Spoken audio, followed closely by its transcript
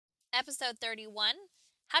Episode 31,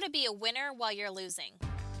 How to Be a Winner While You're Losing.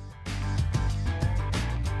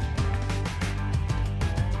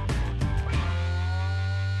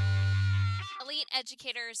 Elite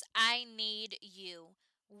educators, I need you.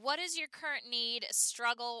 What is your current need,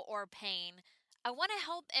 struggle, or pain? I want to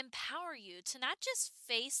help empower you to not just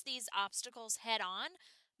face these obstacles head on,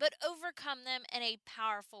 but overcome them in a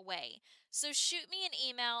powerful way. So shoot me an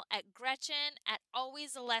email at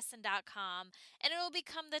gretchen@alwaysalesson.com and it will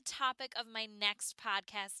become the topic of my next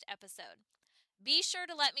podcast episode. Be sure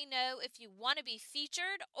to let me know if you want to be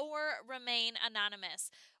featured or remain anonymous.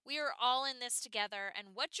 We are all in this together,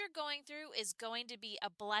 and what you're going through is going to be a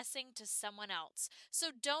blessing to someone else. So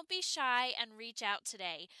don't be shy and reach out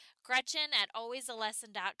today.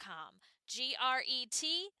 Gretchen@alwaysalesson.com.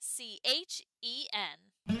 GRETCHEN.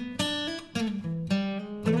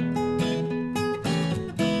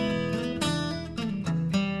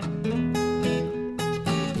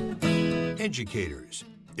 Educators,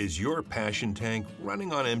 is your passion tank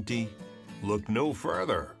running on empty? Look no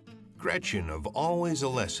further. Gretchen of Always a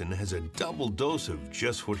Lesson has a double dose of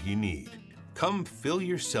just what you need. Come fill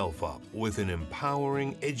yourself up with an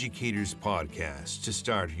empowering educators podcast to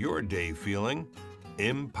start your day feeling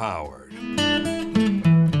empowered.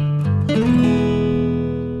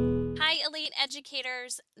 Hi, Elite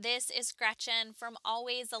Educators. This is Gretchen from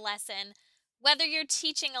Always a Lesson. Whether you're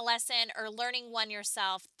teaching a lesson or learning one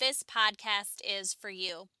yourself, this podcast is for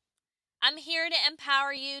you. I'm here to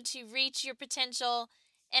empower you to reach your potential,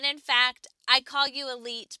 and in fact, I call you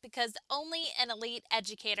elite because only an elite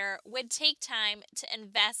educator would take time to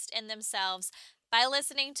invest in themselves by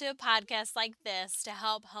listening to a podcast like this to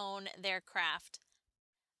help hone their craft.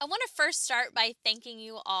 I want to first start by thanking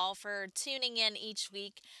you all for tuning in each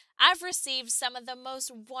week. I've received some of the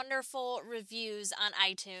most wonderful reviews on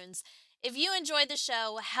iTunes. If you enjoyed the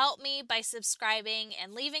show, help me by subscribing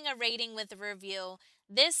and leaving a rating with a review.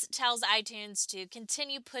 This tells iTunes to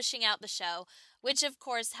continue pushing out the show, which of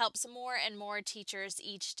course helps more and more teachers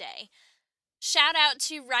each day. Shout out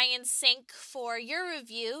to Ryan Sink for your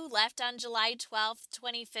review left on July 12th,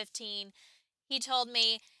 2015. He told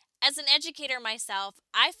me, as an educator myself,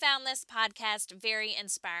 I found this podcast very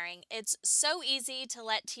inspiring. It's so easy to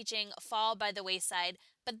let teaching fall by the wayside,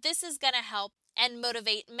 but this is going to help and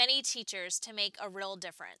motivate many teachers to make a real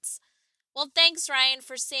difference. Well, thanks, Ryan,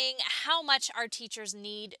 for seeing how much our teachers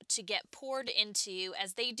need to get poured into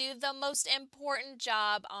as they do the most important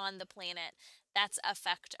job on the planet. That's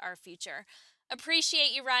affect our future.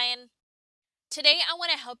 Appreciate you, Ryan. Today, I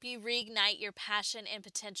want to help you reignite your passion and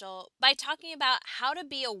potential by talking about how to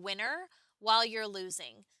be a winner while you're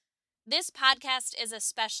losing. This podcast is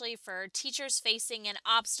especially for teachers facing an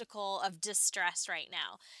obstacle of distress right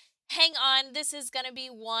now. Hang on, this is going to be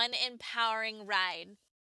one empowering ride.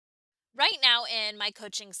 Right now in my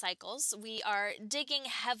coaching cycles, we are digging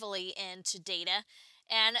heavily into data,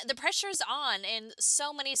 and the pressure is on in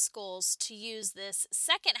so many schools to use this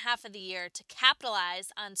second half of the year to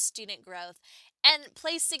capitalize on student growth and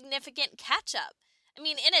play significant catch up. I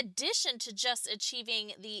mean, in addition to just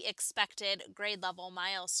achieving the expected grade level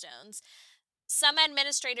milestones, some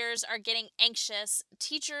administrators are getting anxious,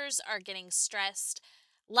 teachers are getting stressed,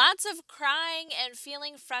 lots of crying and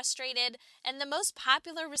feeling frustrated, and the most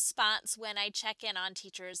popular response when I check in on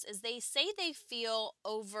teachers is they say they feel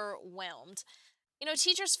overwhelmed.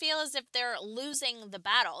 Teachers feel as if they're losing the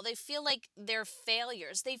battle. They feel like they're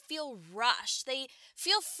failures. They feel rushed. They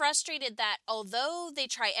feel frustrated that although they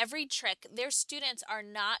try every trick, their students are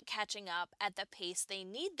not catching up at the pace they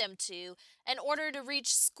need them to in order to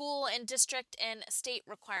reach school and district and state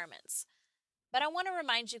requirements. But I want to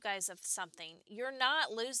remind you guys of something. You're not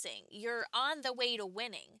losing. You're on the way to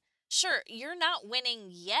winning. Sure, you're not winning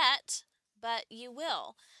yet, but you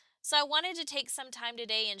will. So I wanted to take some time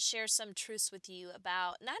today and share some truths with you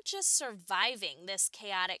about not just surviving this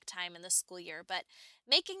chaotic time in the school year, but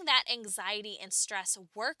making that anxiety and stress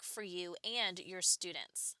work for you and your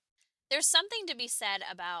students. There's something to be said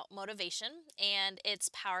about motivation and its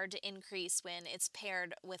power to increase when it's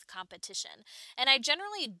paired with competition. And I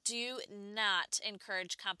generally do not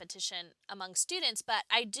encourage competition among students, but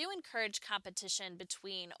I do encourage competition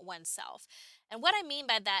between oneself. And what I mean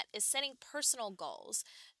by that is setting personal goals,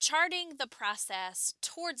 charting the process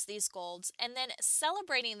towards these goals, and then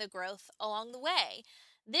celebrating the growth along the way.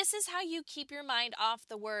 This is how you keep your mind off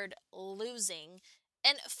the word losing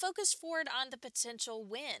and focus forward on the potential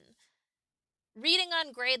win. Reading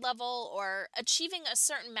on grade level or achieving a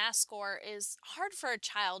certain math score is hard for a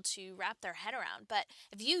child to wrap their head around. But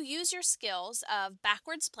if you use your skills of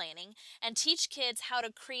backwards planning and teach kids how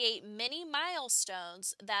to create mini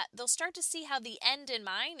milestones, that they'll start to see how the end in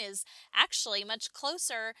mind is actually much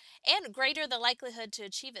closer and greater the likelihood to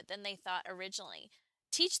achieve it than they thought originally.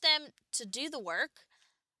 Teach them to do the work,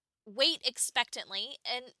 wait expectantly,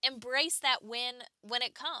 and embrace that win when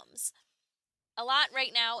it comes. A lot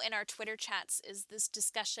right now in our Twitter chats is this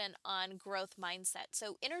discussion on growth mindset.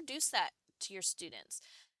 So introduce that to your students.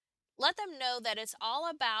 Let them know that it's all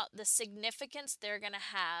about the significance they're going to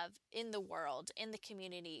have in the world, in the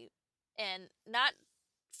community, and not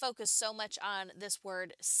focus so much on this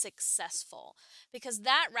word successful, because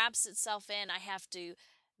that wraps itself in I have to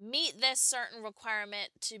meet this certain requirement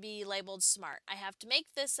to be labeled smart. I have to make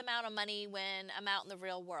this amount of money when I'm out in the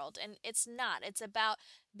real world. And it's not. It's about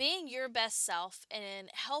being your best self and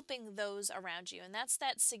helping those around you. And that's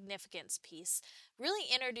that significance piece.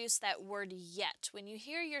 Really introduce that word yet. When you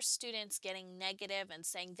hear your students getting negative and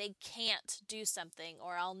saying they can't do something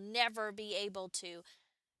or I'll never be able to,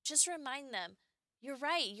 just remind them, you're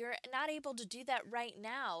right. You're not able to do that right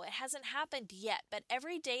now. It hasn't happened yet. But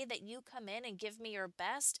every day that you come in and give me your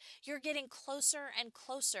best, you're getting closer and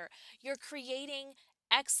closer. You're creating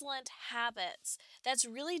excellent habits. That's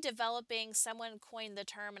really developing. Someone coined the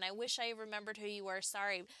term, and I wish I remembered who you were.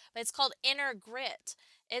 Sorry. But it's called inner grit.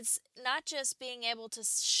 It's not just being able to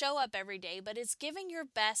show up every day, but it's giving your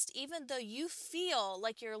best even though you feel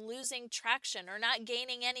like you're losing traction or not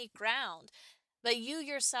gaining any ground. But you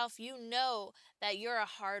yourself, you know that you're a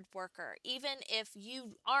hard worker. Even if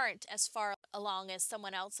you aren't as far along as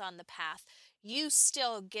someone else on the path, you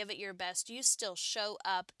still give it your best. You still show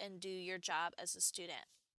up and do your job as a student.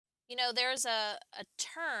 There's a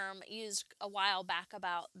term used a while back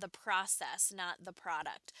about the process, not the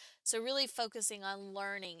product. So, really focusing on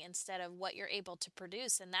learning instead of what you're able to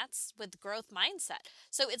produce. And that's with growth mindset.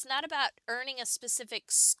 So, it's not about earning a specific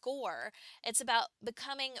score, it's about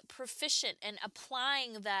becoming proficient and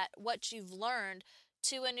applying that, what you've learned,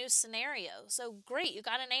 to a new scenario. So great, you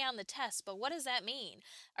got an A on the test, but what does that mean?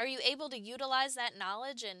 Are you able to utilize that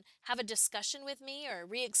knowledge and have a discussion with me or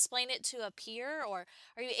re-explain it to a peer, or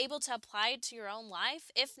are you able to apply it to your own life?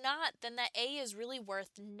 If not, then that A is really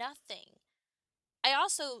worth nothing. I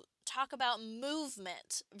also talk about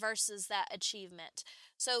movement versus that achievement.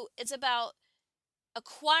 So it's about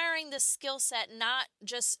acquiring the skill set, not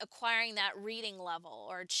just acquiring that reading level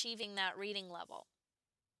or achieving that reading level.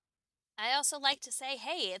 I also like to say,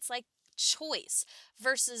 hey, it's like choice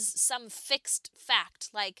versus some fixed fact,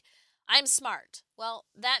 like I'm smart. Well,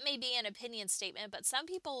 that may be an opinion statement, but some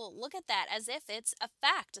people look at that as if it's a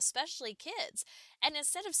fact, especially kids. And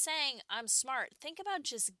instead of saying I'm smart, think about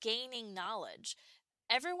just gaining knowledge.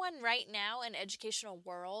 Everyone right now in educational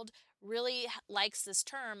world really likes this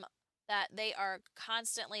term that they are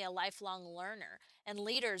constantly a lifelong learner, and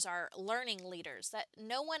leaders are learning leaders, that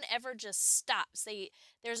no one ever just stops.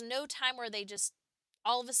 There's no time where they just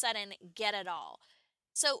all of a sudden get it all.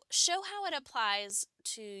 So, show how it applies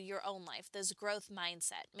to your own life, this growth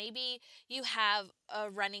mindset. Maybe you have a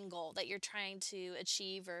running goal that you're trying to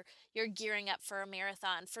achieve, or you're gearing up for a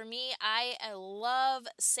marathon. For me, I love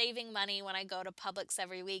saving money when I go to Publix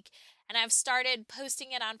every week, and I've started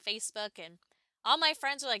posting it on Facebook, and all my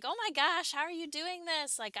friends are like, "Oh my gosh, how are you doing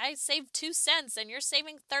this? Like, I saved 2 cents and you're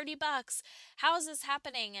saving $30. How is this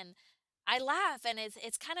happening?" And I laugh, and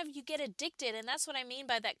it's kind of, you get addicted, and that's what I mean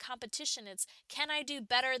by that competition. It's, can I do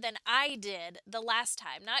better than I did the last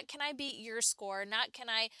time? Not can I beat your score, not can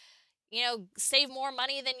I, save more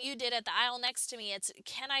money than you did at the aisle next to me. It's,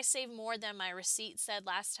 can I save more than my receipt said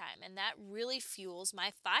last time? And that really fuels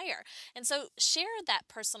my fire. And so share that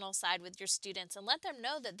personal side with your students and let them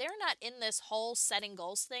know that they're not in this whole setting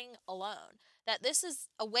goals thing alone, that this is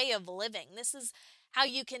a way of living. This is how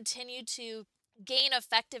you continue to gain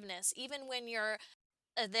effectiveness even when you're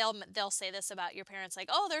they'll say this about your parents, like,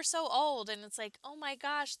 oh, they're so old, and it's like, oh my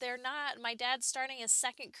gosh, they're not. My dad's starting his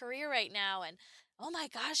second career right now, and oh my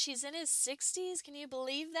gosh, he's in his 60s. Can you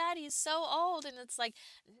believe that? He's so old. And it's like,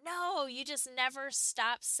 no, you just never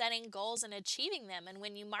stop setting goals and achieving them. And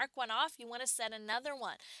when you mark one off, you want to set another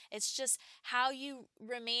one. It's just how you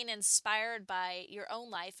remain inspired by your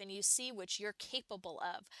own life and you see what you're capable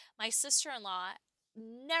of. My sister-in-law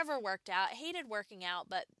never worked out, hated working out,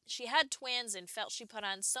 but she had twins and felt she put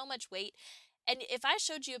on so much weight. And if I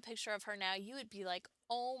showed you a picture of her now, you would be like,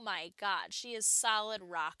 oh my God, she is solid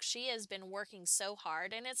rock. She has been working so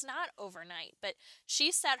hard, and it's not overnight, but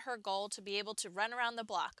she set her goal to be able to run around the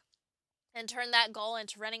block and turn that goal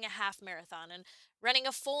into running a half marathon and running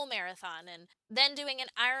a full marathon and then doing an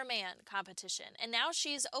Ironman competition. And now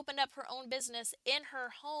she's opened up her own business in her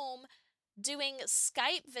home doing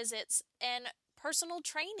Skype visits and personal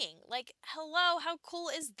training. Like, hello, how cool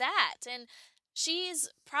is that? And she's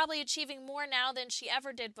probably achieving more now than she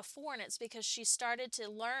ever did before, and it's because she started to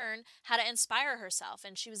learn how to inspire herself,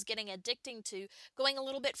 and she was getting addicting to going a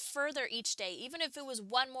little bit further each day, even if it was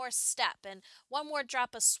one more step and one more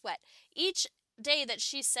drop of sweat. Each day that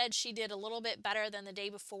she said she did a little bit better than the day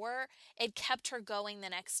before, it kept her going the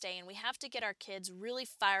next day. And we have to get our kids really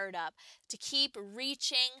fired up to keep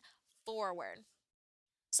reaching forward.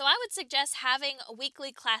 So I would suggest having a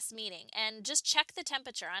weekly class meeting and just check the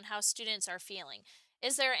temperature on how students are feeling.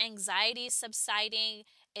 Is their anxiety subsiding?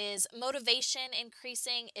 Is motivation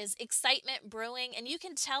increasing? Is excitement brewing? And you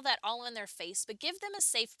can tell that all in their face, but give them a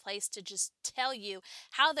safe place to just tell you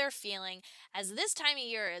how they're feeling, as this time of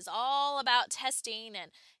year is all about testing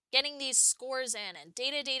and getting these scores in and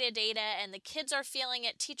data, and the kids are feeling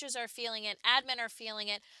it, teachers are feeling it, admin are feeling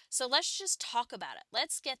it. So let's just talk about it.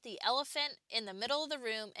 Let's get the elephant in the middle of the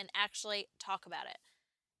room and actually talk about it.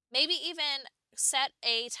 Maybe even set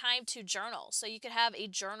a time to journal. So you could have a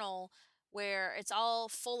journal where it's all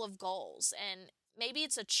full of goals, and maybe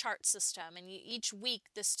it's a chart system, and each week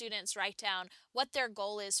the students write down what their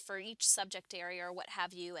goal is for each subject area or what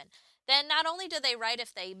have you. And then not only do they write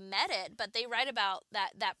if they met it, but they write about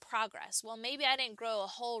that progress. Well, maybe I didn't grow a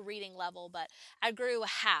whole reading level, but I grew a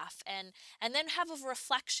half. And then have a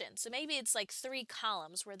reflection. So maybe it's like 3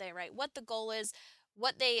 columns where they write what the goal is,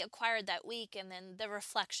 what they acquired that week, and then the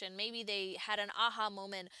reflection. Maybe they had an aha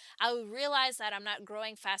moment. I realize that I'm not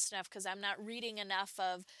growing fast enough because I'm not reading enough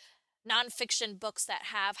of nonfiction books that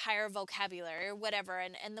have higher vocabulary or whatever.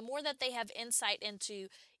 And the more that they have insight into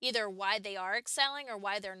either why they are excelling or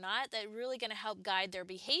why they're not, that's really going to help guide their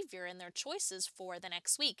behavior and their choices for the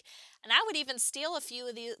next week. And I would even steal a few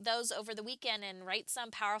of those over the weekend and write some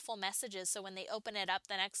powerful messages, so when they open it up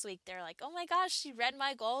the next week, they're like, oh my gosh, she read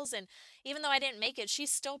my goals, and even though I didn't make it,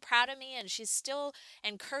 she's still proud of me and she's still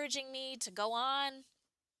encouraging me to go on.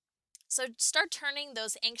 So start turning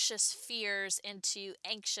those anxious fears into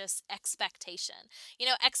anxious expectation.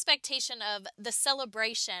 Expectation of the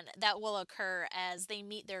celebration that will occur as they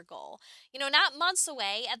meet their goal. Not months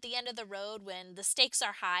away at the end of the road when the stakes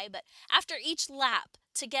are high, but after each lap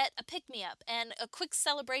to get a pick me up and a quick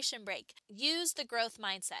celebration break. Use the growth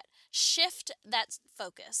mindset. Shift that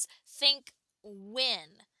focus. Think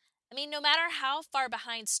win. No matter how far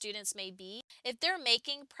behind students may be, if they're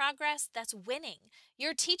making progress, that's winning.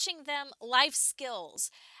 You're teaching them life skills,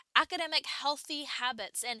 academic healthy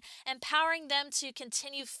habits, and empowering them to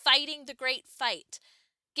continue fighting the great fight.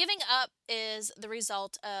 Giving up is the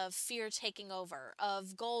result of fear taking over,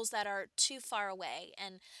 of goals that are too far away,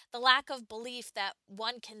 and the lack of belief that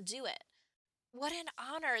one can do it. What an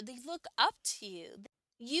honor. They look up to you.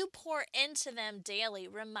 You pour into them daily,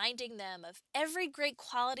 reminding them of every great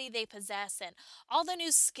quality they possess and all the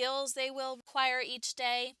new skills they will acquire each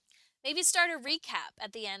day. Maybe start a recap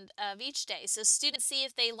at the end of each day so students see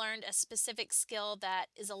if they learned a specific skill that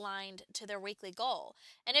is aligned to their weekly goal.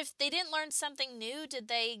 And if they didn't learn something new, did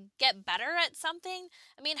they get better at something?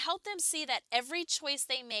 Help them see that every choice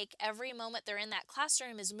they make, every moment they're in that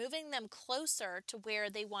classroom is moving them closer to where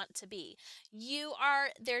they want to be. You are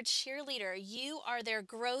their cheerleader. You are their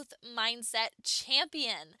growth mindset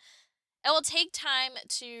champion. It will take time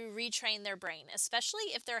to retrain their brain, especially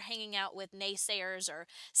if they're hanging out with naysayers or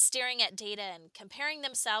staring at data and comparing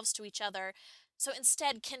themselves to each other. So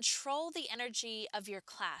instead, control the energy of your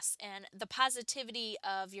class and the positivity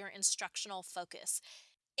of your instructional focus.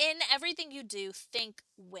 In everything you do, think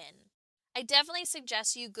win. I definitely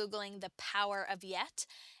suggest you Googling the power of yet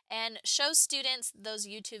and show students those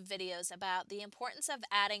YouTube videos about the importance of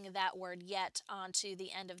adding that word yet onto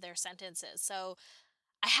the end of their sentences. So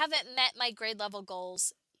I haven't met my grade level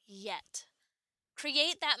goals yet.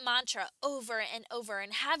 Create that mantra over and over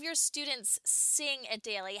and have your students sing it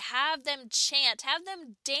daily. Have them chant, have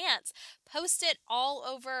them dance, post it all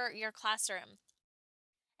over your classroom.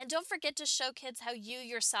 And don't forget to show kids how you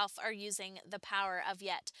yourself are using the power of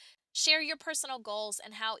yet. Share your personal goals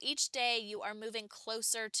and how each day you are moving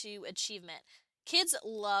closer to achievement. Kids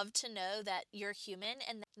love to know that you're human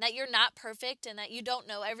and that you're not perfect and that you don't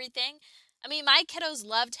know everything. My kiddos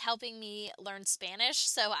loved helping me learn Spanish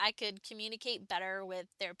so I could communicate better with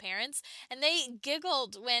their parents. And they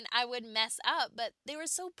giggled when I would mess up, but they were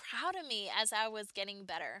so proud of me as I was getting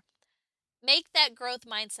better. Make that growth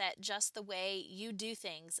mindset just the way you do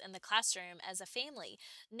things in the classroom as a family.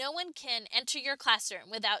 No one can enter your classroom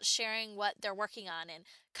without sharing what they're working on and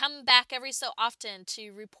come back every so often to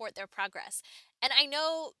report their progress. And I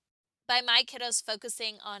know by my kiddos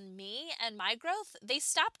focusing on me and my growth, they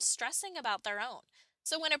stopped stressing about their own.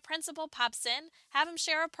 So when a principal pops in, have them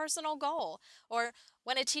share a personal goal. Or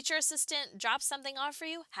when a teacher assistant drops something off for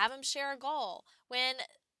you, have them share a goal. When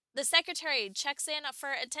the secretary checks in for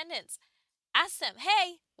attendance, ask them,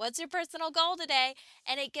 hey, what's your personal goal today?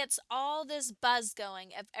 And it gets all this buzz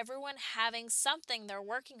going of everyone having something they're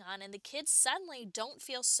working on, and the kids suddenly don't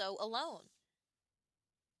feel so alone.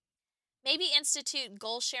 Maybe institute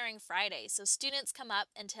goal sharing Friday so students come up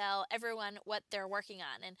and tell everyone what they're working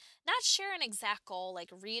on, and not share an exact goal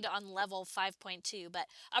like read on level 5.2, but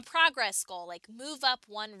a progress goal like move up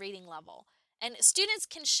one reading level. And students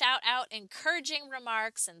can shout out encouraging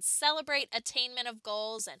remarks and celebrate attainment of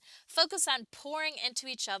goals and focus on pouring into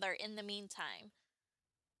each other in the meantime.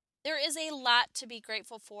 There is a lot to be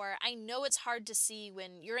grateful for. I know it's hard to see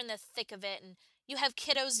when you're in the thick of it and you have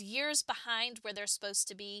kiddos years behind where they're supposed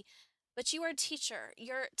to be, but you are a teacher.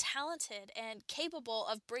 You're talented and capable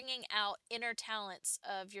of bringing out inner talents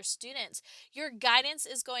of your students. Your guidance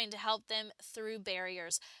is going to help them through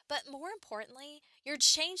barriers. But more importantly, you're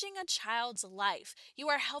changing a child's life. You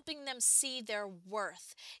are helping them see their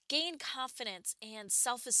worth, gain confidence and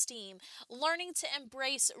self-esteem, learning to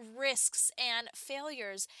embrace risks and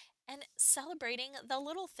failures, and celebrating the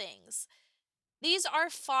little things. These are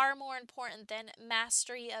far more important than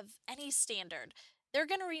mastery of any standard. They're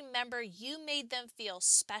going to remember you made them feel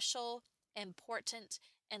special, important,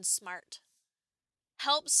 and smart.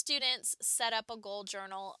 Help students set up a goal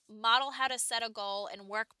journal, model how to set a goal and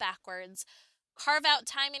work backwards. Carve out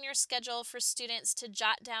time in your schedule for students to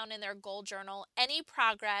jot down in their goal journal any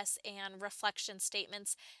progress and reflection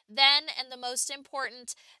statements. Then, and the most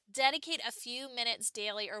important, dedicate a few minutes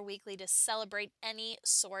daily or weekly to celebrate any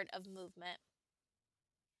sort of movement.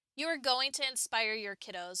 You are going to inspire your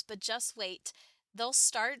kiddos, but just wait. They'll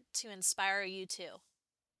start to inspire you too.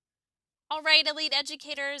 All right, Elite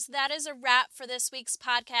Educators, that is a wrap for this week's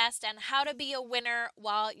podcast on how to be a winner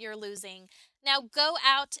while you're losing. Now go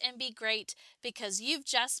out and be great because you've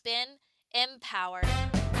just been empowered.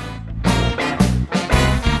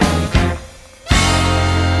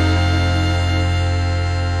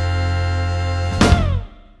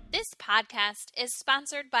 This podcast is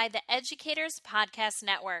sponsored by the Educators Podcast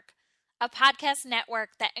Network, a podcast network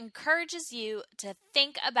that encourages you to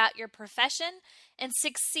think about your profession and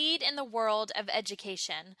succeed in the world of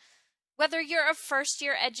education. Whether you're a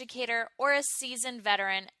first-year educator or a seasoned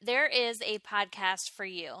veteran, there is a podcast for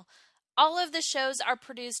you. All of the shows are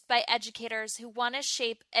produced by educators who want to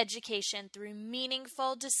shape education through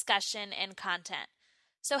meaningful discussion and content.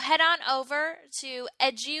 So head on over to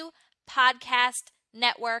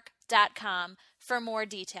edupodcastnetwork.com for more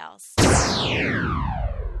details.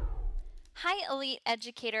 Hi, Elite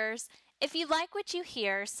Educators. If you like what you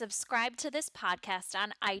hear, subscribe to this podcast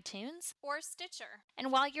on iTunes or Stitcher.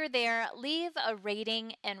 And while you're there, leave a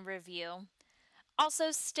rating and review.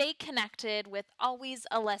 Also, stay connected with Always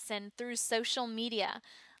a Lesson through social media.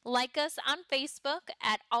 Like us on Facebook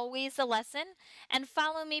at Always a Lesson, and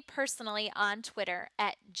follow me personally on Twitter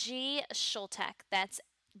at gschultek. That's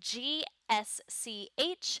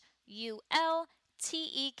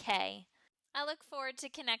GSCHULTEK. I look forward to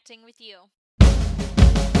connecting with you.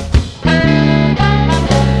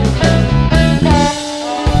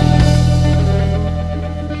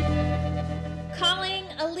 Calling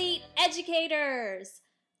Elite Educators!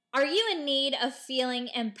 Are you in need of feeling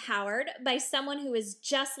empowered by someone who is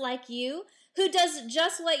just like you, who does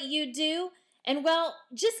just what you do, and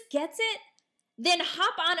just gets it? Then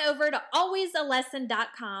hop on over to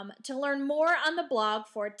alwaysalesson.com to learn more on the blog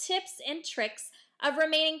for tips and tricks of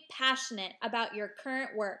remaining passionate about your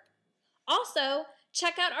current work. Also,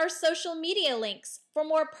 check out our social media links for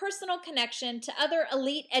more personal connection to other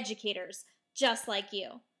elite educators just like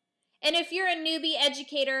you. And if you're a newbie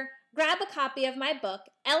educator, grab a copy of my book,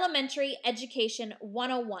 Elementary Education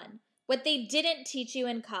 101, What They Didn't Teach You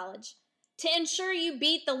in College, to ensure you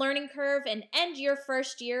beat the learning curve and end your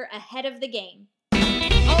first year ahead of the game.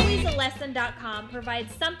 Alwaysalesson.com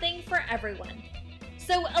provides something for everyone.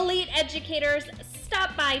 So, elite educators,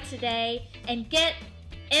 stop by today and get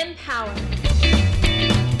empowered.